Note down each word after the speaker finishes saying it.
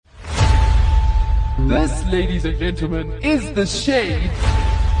This, ladies and gentlemen, is The Shade.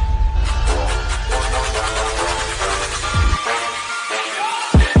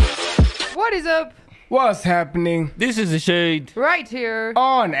 What is up? What's happening? This is The Shade Right here.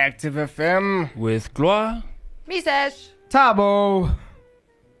 On Active FM with Gloire. Misesh. Tabo.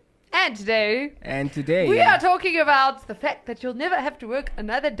 And today, And today, we are talking about the fact that you'll never have to work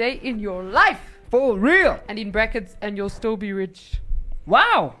another day in your life. for real. And in brackets, and you'll still be rich.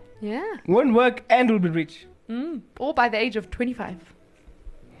 Wow. Yeah. Won't work and will be rich. All by the age of 25.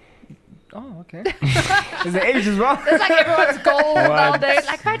 Oh, okay. There's the age as well. It's like everyone's goal nowadays.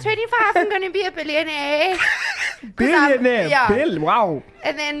 Like, by 25, I'm going to be a billionaire. Billionaire. yeah. Bill. Wow.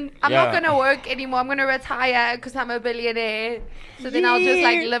 And then I'm Yeah. not going to work anymore. I'm going to retire because I'm a billionaire. So then I'll just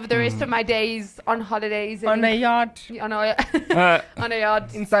like live the rest of my days on holidays. On a yacht. On a, on a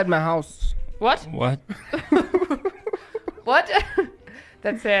yacht. Inside my house. What? What? What?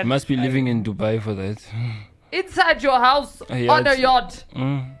 That's sad. Must be living in Dubai for that. Inside your house A on a yacht.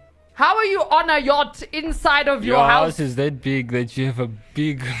 yacht. How are you on a yacht inside of your Your house? house is that big that you have a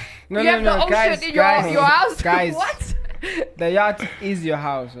big... No, You have the ocean in your house? Guys, What? the yacht is your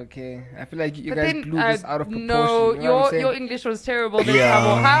house, okay? I feel like you But guys then, blew this out of proportion. no, you know what I'm your saying? English was terrible. This Yeah.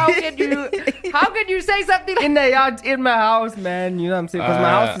 Tabo. How can you say something like In the yacht, in my house, man. You know what I'm saying? Because my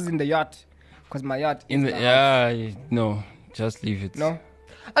house is in the yacht. Because my yacht In is the... my house. Yeah, no. Just leave it. No?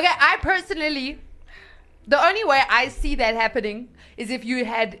 Okay, I personally, the only way I see that happening is if you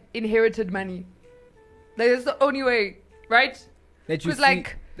had inherited money. Like, that's the only way, right? That you 'Cause, see,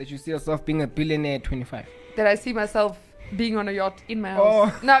 like- that you see yourself being a billionaire at 25. That I see myself being on a yacht in my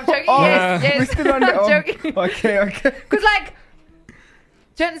house. Oh. No, I'm joking. Oh, yes. we're still on the... I'm oh, joking. Okay. Because, like,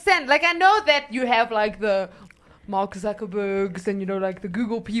 do you understand? Like, I know that you have, like, the Mark Zuckerbergs and, you know, like, the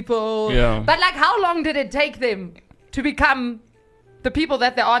Google people. Yeah. But, like, how long did it take them to become the people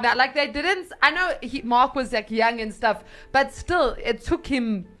that they are now? Like, they didn't... I know Mark was, like, young and stuff. But still, it took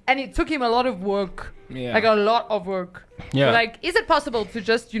him... And it took him a lot of work. Yeah. Like, a lot of work. Yeah. So, like, is it possible to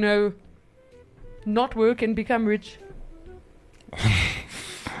just, you know, not work and become rich?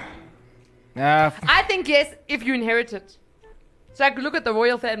 I think yes, if you inherit it. So like look at the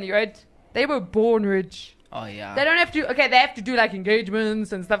royal family, right? They were born rich. Oh, yeah. They don't have to, okay, they have to do like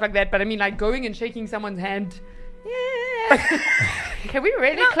engagements and stuff like that, but I mean like going and shaking someone's hand. Yeah. Can we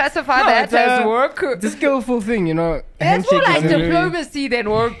really classify that it's as a- work? It's a skillful thing, you know. That's more like Handshake is a very- diplomacy than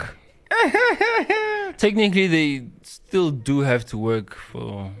work. Technically, they still do have to work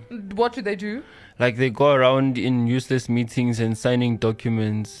for... What do they do? Like, they go around in useless meetings and signing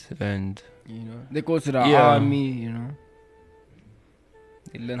documents and... You know, they go to the Yeah. army, you know.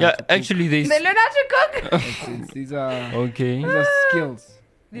 They learn how Yeah, to cook. actually, they... They learn how to cook. These are Okay. skills.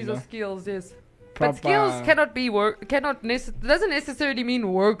 These you are know? skills, yes. Proper- But skills cannot be work. Doesn't necessarily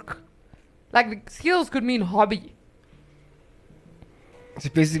mean work. Like the skills could mean hobby. So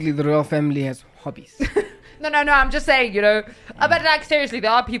basically, the royal family has hobbies. No. I'm just saying, you know. But like seriously,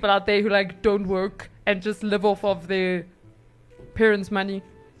 there are people out there who like don't work and just live off of their parents' money.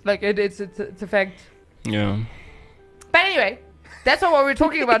 Like it's a fact. Yeah. But anyway, that's not what we're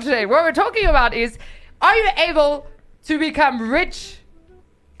talking about today. What we're talking about is, are you able to become rich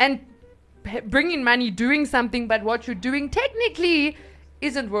and bring in money doing something, but what you're doing technically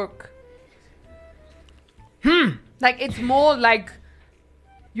isn't work? Like it's more like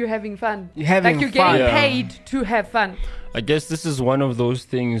you're having fun. You're having like you're fun. getting Yeah. paid to have fun. I guess this is one of those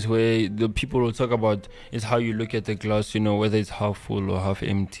things where the people will talk about is how you look at the glass, you know, whether it's half full or half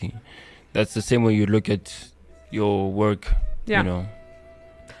empty. That's the same way you look at your work, Yeah. you know.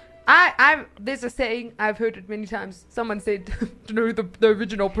 There's a saying, I've heard it many times. Someone said, I don't know who the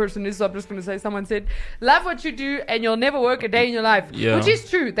original person is, so I'm just going to say, someone said, love what you do and you'll never work a day in your life. Yeah. Which is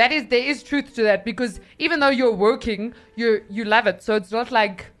true. There is truth to that, because even though you're working, you love it. So it's not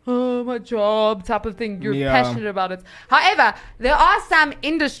like, oh, my job type of thing. You're Yeah. passionate about it. However, there are some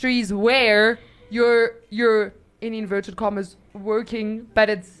industries where you're in inverted commas working, but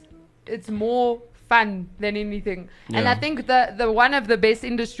it's more fun than anything. And I Yeah. think the one of the best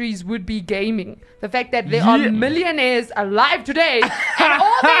industries would be gaming. The fact that there are millionaires alive today and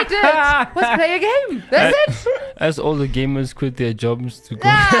all they did was play a game. That's it. As all the gamers quit their jobs to go.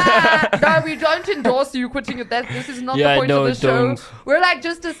 No, we don't endorse you quitting it. This is not Yeah, the point no, of the show. don't. We're like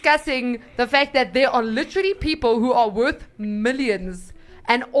just discussing the fact that there are literally people who are worth millions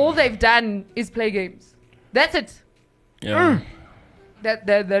and all they've done is play games. That's it. Yeah.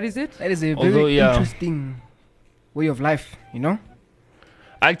 That is it. That is a Although, very yeah. interesting way of life, you know?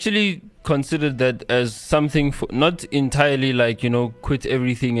 I actually considered that as something for, not entirely like, you know, quit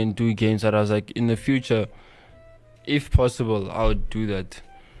everything and do games. But I was like, in the future, if possible, I would do that.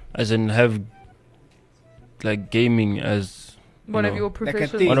 As in have like gaming as One of know, your like a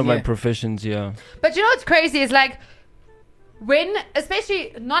professions. thing. one of my Yeah. professions. Yeah. But you know what's crazy is like when,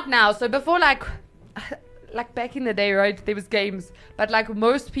 especially not now, so before like back in the day, right, there was games, but like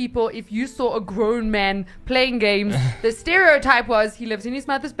most people, if you saw a grown man playing games, the stereotype was he lives in his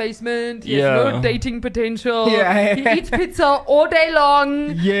mother's basement, he has Yeah. no dating potential, Yeah. he eats pizza all day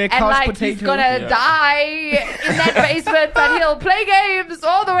long, Yeah, and couch like potato. he's gonna Yeah. die in that basement, but he'll play games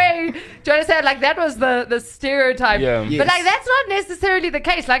all the way. Do you understand? Like that was the stereotype. Yeah. Yeah. But like Yes. that's not necessarily the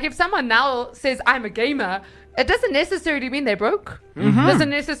case. Like if someone now says I'm a gamer, it doesn't necessarily mean they're broke. Doesn't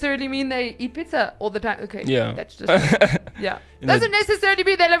necessarily mean they eat pizza all the time. Okay. Yeah. That's just yeah. In Doesn't the- necessarily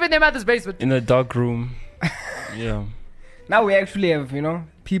mean they live in their mother's basement. In a dark room. Yeah. Now we actually have,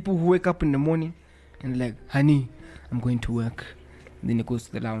 people who wake up in the morning and like, honey, I'm going to work. And then he goes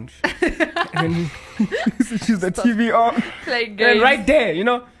to the lounge. And then he switches the TV on. Playing games. And right there,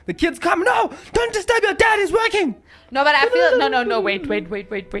 the kids come, no, don't disturb your dad, he's working. No, but I feel no. Wait.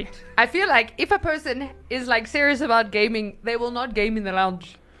 I feel like if a person is like serious about gaming, they will not game in the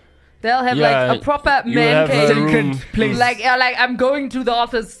lounge. They'll have Yeah, like a proper you man have a cave. room. Sacred place. Like I'm going to the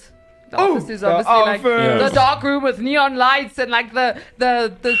office. The Oh, office is the obviously like office. the dark room with neon lights and like the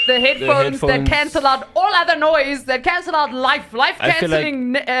headphones that headphones. cancel out all other noise, that cancel out life I feel like-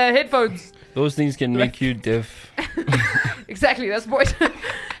 cancelling headphones. Those things can make you deaf. Exactly, that's the point.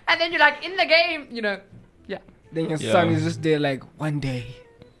 And then you're like in the game, yeah. Then your Yeah. son is just there like, one day,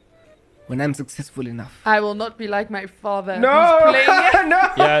 when I'm successful enough. I will not be like my father. No, who's playing. no.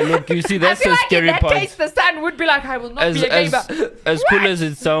 Yeah, look, you see, I that's feel the like in scary that part. case, the son would be like, I will not As be a gamer. as cool as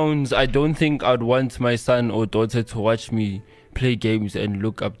it sounds, I don't think I'd want my son or daughter to watch me play games and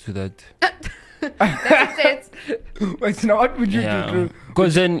look up to that. That makes sense. Wait, now what would you Yeah, do?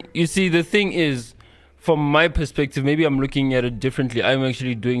 because then you see, the thing is, from my perspective, maybe I'm looking at it differently. I'm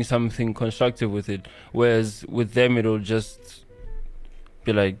actually doing something constructive with it, whereas with them, it'll just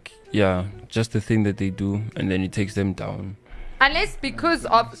be like, yeah, just the thing that they do, and then it takes them down. Unless because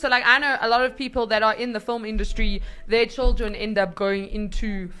of, so like I know a lot of people that are in the film industry, their children end up going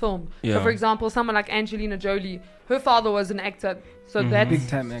into film. So Yeah. for example, someone like Angelina Jolie, her father was an actor. So that's, Big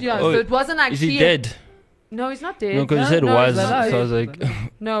time actor. yeah, Oh, so it wasn't like Is she he dead? No, he's not dead. No, because you said no, was, he's not. so I was like,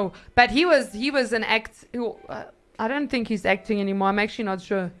 No, but he was an I don't think he's acting anymore. I'm actually not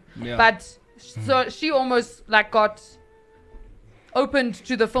sure. Yeah. But so she almost like got opened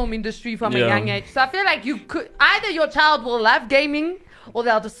to the film industry from a Yeah. young age. So I feel like you could either your child will love gaming or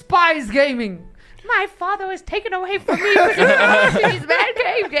they'll despise gaming. My father was taken away from me because he was watching his man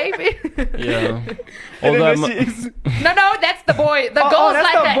cave gaming. yeah. And Although then I'm, she is- No, that's the boy. The Oh, girl's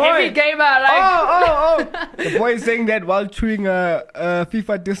that's like the a boy. heavy gamer. Like oh. The boy is saying that while chewing a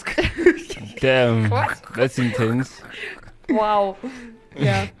FIFA disc. damn, What? that's intense. wow.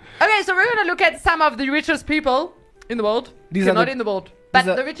 Yeah. Okay, so we're gonna look at some of the richest people in the world. These Okay, are not the- in the world, but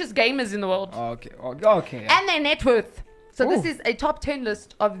are- the richest gamers in the world. Okay. Yeah. And their net worth. So this Oh. is a top 10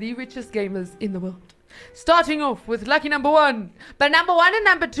 list of the richest gamers in the world. Starting off with lucky number 1. But number 1 and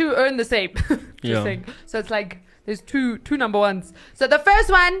number 2 earn the same. Just Yeah. saying. So it's like there's two number 1s. So the first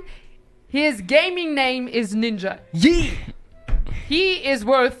one, his gaming name is Ninja. Yee. He is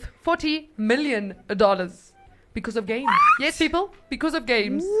worth $40 million because of games. Yes, people, because of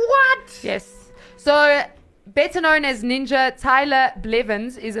games. What? Yes. So, better known as Ninja, Tyler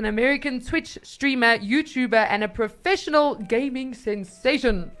Blevins is an American Twitch streamer, YouTuber, and a professional gaming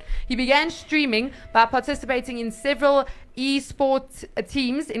sensation. He began streaming by participating in several esports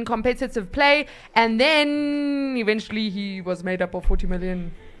teams in competitive play, and then eventually he was made up of $40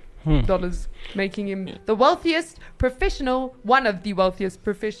 million. Making him the wealthiest professional, one of the wealthiest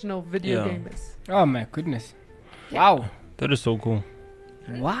professional video Yeah. gamers. Oh my goodness. Wow. That is so cool.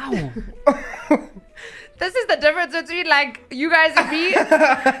 Wow. This is the difference between like you guys and me.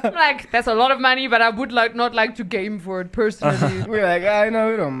 I'm like, that's a lot of money, but I would not like to game for it personally. We're like, I know,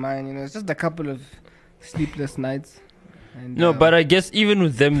 we don't mind. It's just a couple of sleepless nights. And, No, but I guess even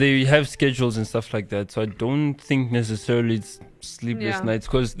with them, they have schedules and stuff like that. So I don't think necessarily it's sleepless Yeah. nights,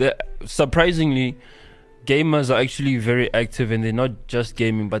 because surprisingly, gamers are actually very active, and they're not just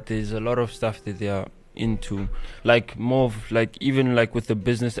gaming, but there's a lot of stuff that they are into, like more of like even like with the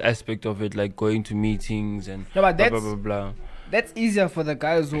business aspect of it, like going to meetings and No, but blah blah blah blah, that's easier for the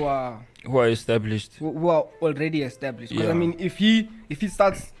guys who are who are established. who are already established. Because Yeah. I mean, if he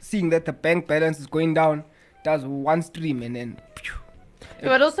starts seeing that the bank balance is going down, does one stream and then.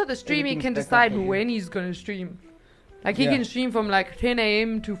 But also the streaming Everything's can back up decide again. when he's going to stream. Like he Yeah. can stream from like 10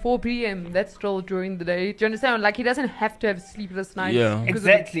 a.m. to 4 p.m. That's still during the day. Do you understand? Like he doesn't have to have sleepless nights. Yeah. because of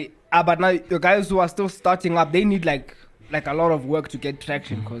it. Exactly. But now the guys who are still starting up, they need like a lot of work to get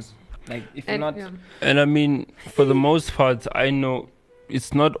traction because Like if you're not, And I mean, for the most part, I know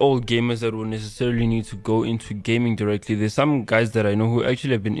it's not all gamers that will necessarily need to go into gaming directly. There's some guys that I know who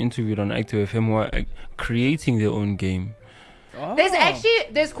actually have been interviewed on Active FM who are creating their own game.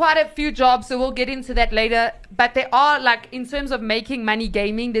 There's quite a few jobs, so we'll get into that later. But there are, like, in terms of making money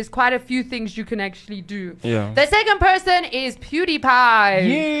gaming, there's quite a few things you can actually do. Yeah. The second person is PewDiePie.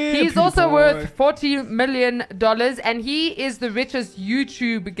 Yeah, He's PewDiePie. also worth $40 million, and he is the richest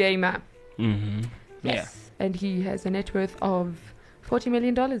YouTube gamer. Mm-hmm. Yes. And he has a net worth of $40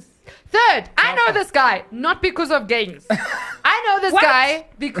 million. Third, I know this guy, not because of games. I know this guy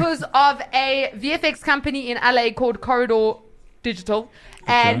because of a VFX company in LA called Corridor Digital.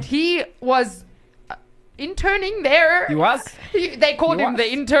 And he was interning there. he was. They called He him the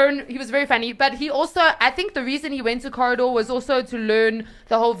was. intern. He was very funny. But he also, I think the reason he went to Corridor was also to learn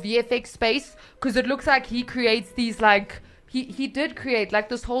the whole VFX space. Because it looks like he creates these, like, he did create, like,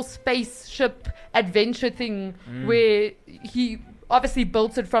 this whole spaceship adventure thing where he obviously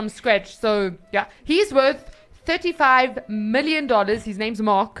built it from scratch. So, yeah. He's worth $35 million. His name's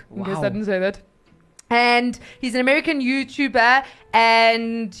Mark, in case I didn't say that. And he's an American YouTuber,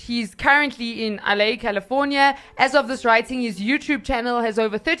 and he's currently in LA, California. As of this writing, his YouTube channel has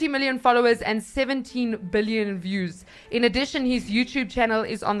over 30 million followers and 17 billion views. In addition, his YouTube channel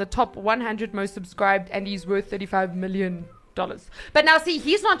is on the top 100 most subscribed, and he's worth $35 million. But now, see,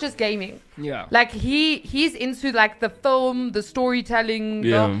 he's not just gaming. Yeah. Like, he's into, like, the film, the storytelling.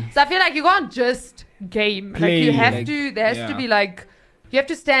 Yeah. So I feel like you can't just game. Play, like, you have like, to, there has to yeah. be, like, you have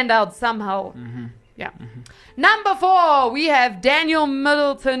to stand out somehow. Yeah. Number 4, we have Daniel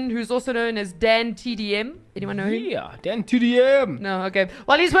Middleton, who's also known as Dan TDM. Anyone know him? Yeah. Then to the M. No, okay.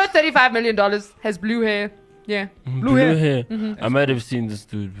 Well, he's worth $35 million, has blue hair. Yeah. Blue hair. I might have seen this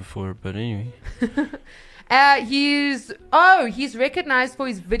dude before, but anyway. He's recognized for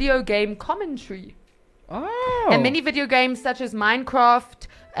his video game commentary. Oh. And many video games such as Minecraft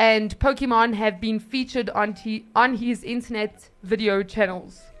and Pokemon have been featured on his internet video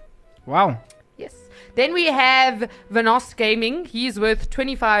channels. Wow. Yes. Then we have Vanos Gaming. He's worth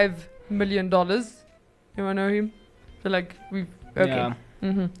 $25 million. Anyone know him? So, like, we've... Okay.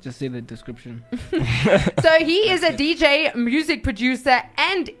 Yeah. Just say the description. So he is a DJ, music producer,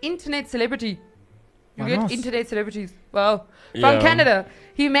 and internet celebrity. You get Vanos. internet celebrities. Well, from Yeah. Canada.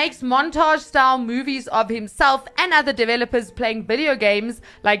 He makes montage-style movies of himself and other developers playing video games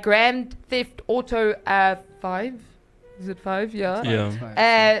like Grand Theft Auto 5. Is it 5? Yeah.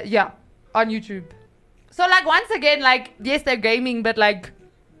 Yeah. Yeah, on YouTube. So, like, once again, like, yes, they're gaming, but, like,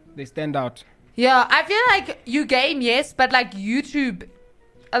 They stand out. yeah, I feel like you game, yes, but, like, YouTube,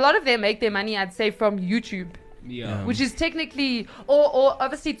 a lot of them make their money, I'd say, from YouTube, Yeah. which is technically, or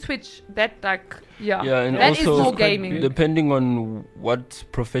obviously Twitch, that, like, yeah, And that is also more gaming. depending on what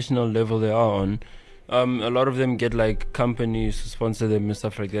professional level they are on, a lot of them get like companies to sponsor them and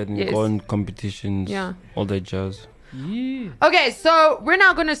stuff like that, and Yes. go on competitions, Yeah. all that jazz. Yeah. Okay, so we're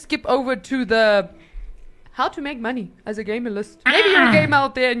now going to skip over to the how to make money as a gamer list. Maybe you're a gamer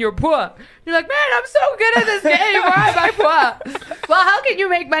out there and you're poor. You're like, man, I'm so good at this game. Why am I poor? Well, how can you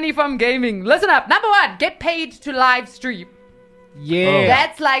make money from gaming? Listen up. Number 1, get paid to live stream. Yeah.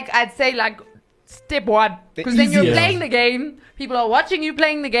 That's like, I'd say, like, step 1. The Because then you're easiest. playing the game. People are watching you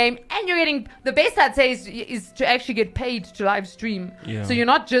playing the game. And you're getting, the best I'd say is to actually get paid to live stream. Yeah. So you're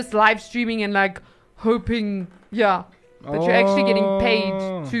not just live streaming and, like, hoping, yeah. But you're actually getting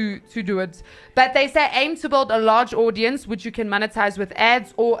paid to do it. But they say aim to build a large audience, which you can monetize with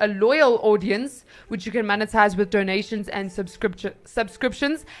ads, or a loyal audience, which you can monetize with donations and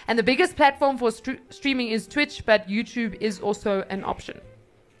subscriptions. And the biggest platform for streaming is Twitch, but YouTube is also an option.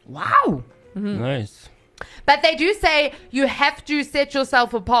 Wow. Nice. But they do say you have to set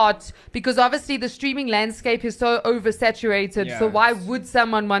yourself apart because obviously the streaming landscape is so oversaturated. So why would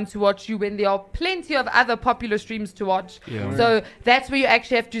someone want to watch you when there are plenty of other popular streams to watch? Yeah. So that's where you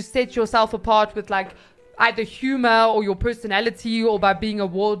actually have to set yourself apart with like either humor or your personality or by being a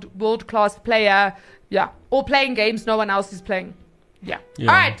world-class player. Yeah. Or playing games no one else is playing. Yeah.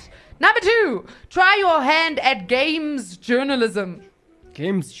 Yeah. All right. Number 2, try your hand at games journalism.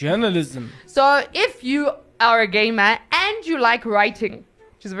 Games journalism. So if you are a gamer and you like writing,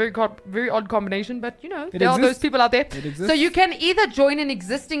 which is a very odd combination, but you know, there are those people out there. It exists. So you can either join an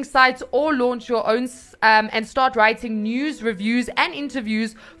existing site or launch your own and start writing news, reviews, and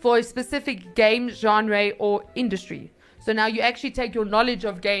interviews for a specific game, genre, or industry. So now you actually take your knowledge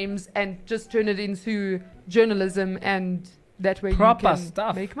of games and just turn it into journalism, and that way Proper you can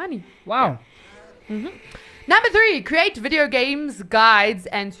stuff. make money. Wow. Number 3, create video games, guides,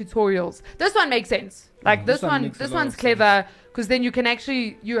 and tutorials. This one makes sense. Like This this one one, makes a this lot one's of clever because then you can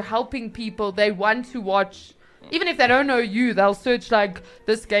actually, you're helping people. They want to watch, even if they don't know you, they'll search like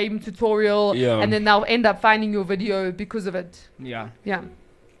this game tutorial, and then they'll end up finding your video because of it. Yeah.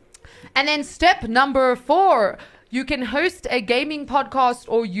 And then step number 4, you can host a gaming podcast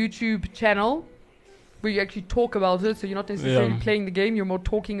or YouTube channel where you actually talk about it. So you're not necessarily playing the game, you're more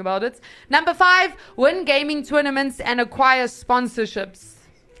talking about it. Number 5, win gaming tournaments and acquire sponsorships.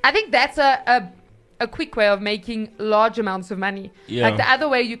 I think that's a quick way of making large amounts of money. Like the other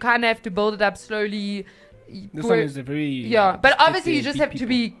way, you kind of have to build it up slowly. This one is a very... but obviously you just have to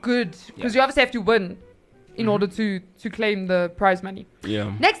be good, because you obviously have to win in order to claim the prize money.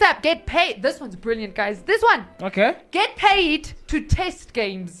 Next up, get paid. This one's brilliant, guys. This one. Okay. Get paid to test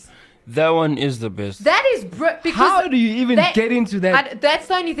games. That one is the best. That is because how do you even get into that? That's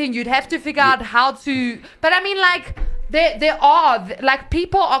the only thing. You'd have to figure out how to. But I mean, like, there are, like,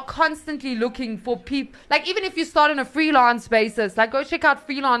 people are constantly looking for people. Like, even if you start on a freelance basis, like, go check out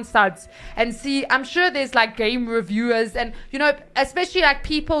freelance sites and see. I'm sure there's like game reviewers and, you know, especially like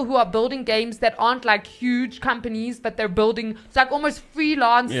people who are building games that aren't like huge companies, but they're building, it's like almost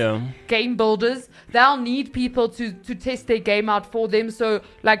freelance game builders. They'll need people to test their game out for them. So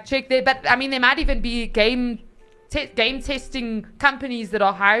like check there. But I mean, there might even be game testing companies that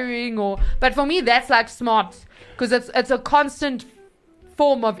are hiring, but for me that's like smart, because it's a constant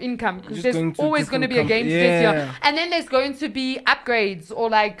form of income, because there's always going to be a game test here, and then there's going to be upgrades or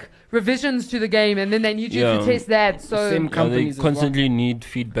like revisions to the game, and then they need you to test that. So same companies they constantly need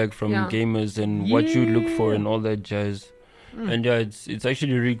feedback from gamers and what you look for and all that jazz. And it's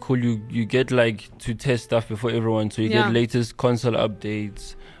actually really cool. You get like to test stuff before everyone, so you get latest console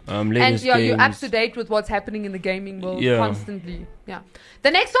updates, latest games. You're up to date with what's happening in the gaming world constantly.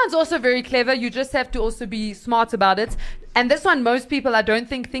 The next one's also very clever. You just have to also be smart about it. And this one most people I don't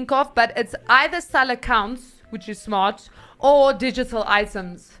think of, but it's either sell accounts, which is smart, or digital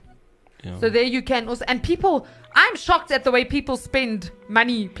items. So there you can also, and people, I'm shocked at the way people spend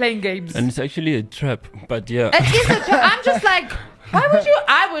money playing games. And it's actually a trap, but it is a trap. I'm just like, why would you?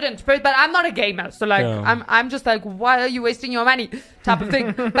 I wouldn't, but I'm not a gamer, so like, I'm just like, why are you wasting your money, type of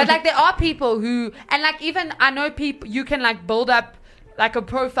thing. But like, there are people who, and like, even I know people, you can like build up like a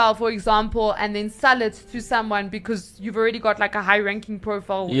profile, for example, and then sell it to someone because you've already got like a high ranking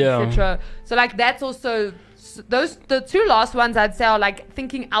profile, etc. So like, that's also. The two last ones I'd say are like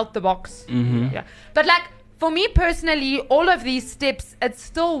thinking out the box. But like, for me personally, all of these steps, it's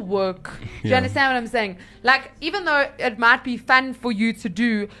still work. Do you understand what I'm saying? Like, even though it might be fun for you to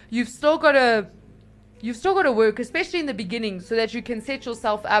do, you've still got to work, especially in the beginning, so that you can set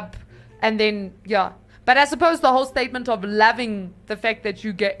yourself up, and then But I suppose the whole statement of loving the fact that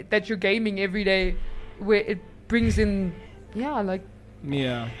you're gaming every day, where it brings in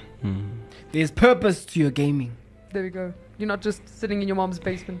there's purpose to your gaming. There we go. You're not just sitting in your mom's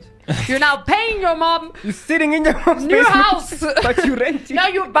basement. You're now paying your mom. You're sitting in your mom's new basement, house, but you rent it. No,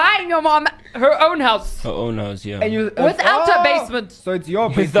 you're buying your mom her own house. Her own house, And you, without a basement. So it's your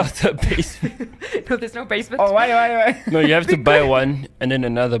basement. Without a basement. No, there's no basement. Oh, why? No, you have to buy one and then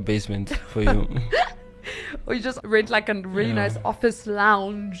another basement for you. Or you just rent like a really nice office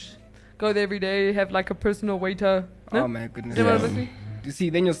lounge. Go there every day, have like a personal waiter. No? Oh my goodness. You know what I mean? You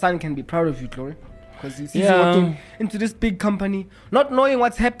see, then your son can be proud of you, Chloe. Because he's working into this big company, not knowing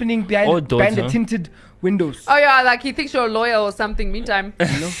what's happening behind the tinted windows. Oh yeah, like he thinks you're a lawyer or something. Meantime,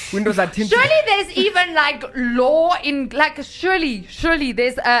 windows are tinted. Surely there's even like law in, like, surely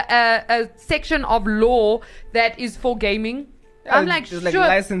there's a section of law that is for gaming. I'm like, there's sure. like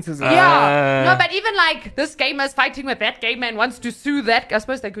licenses. No, but even like this gamer's fighting with that gamer and wants to sue that. I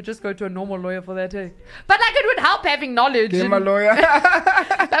suppose they could just go to a normal lawyer for that. But like, it would help having knowledge. Gamer lawyer.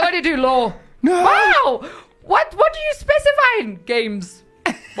 Like, what do you do, law? No. Wow. What do you specify in games?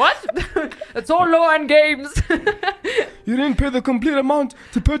 What? It's all law and games. You didn't pay the complete amount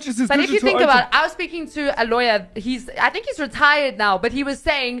to purchase this. But if you think about it, I was speaking to a lawyer. I think he's retired now, but he was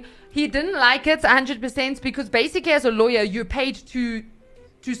saying he didn't like it 100% because basically as a lawyer, you're paid to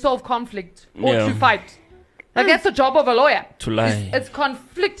solve conflict or to fight. Like, that's the job of a lawyer. To lie. It's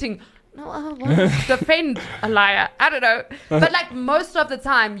conflicting. No, defend a liar. I don't know. But like, most of the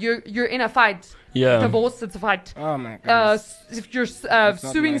time, you're in a fight. Divorce, it's a fight. Oh my god. If you're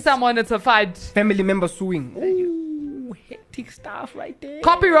suing someone, it's a fight. Family member suing. Ooh, hectic stuff right there.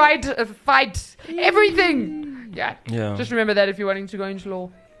 Copyright, fight, everything. Yeah. Just remember that if you're wanting to go into law.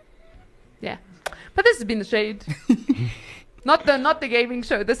 Yeah. But this has been The Shade. Not the gaming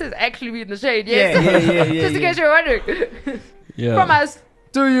show. This has actually been The Shade. Yes. Yeah. Just in case you're wondering. Yeah. From us.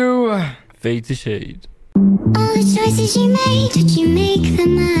 To you. Fade to shade. All the choices you made, did you make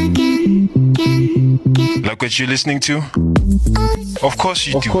them again? Like what you're listening to? Of course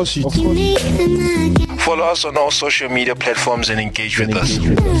you do. Follow us on all social media platforms and engage with us.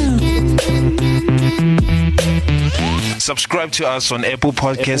 Subscribe to us on Apple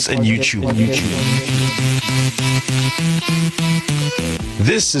Podcasts and YouTube.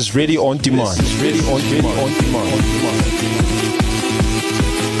 This is Radio On Demand.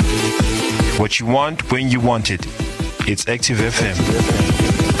 What you want when you want it. It's Active FM.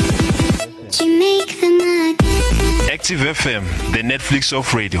 Active FM, the Netflix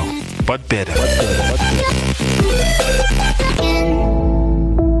of radio, but better.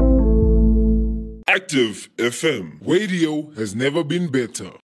 Active FM. Radio has never been better.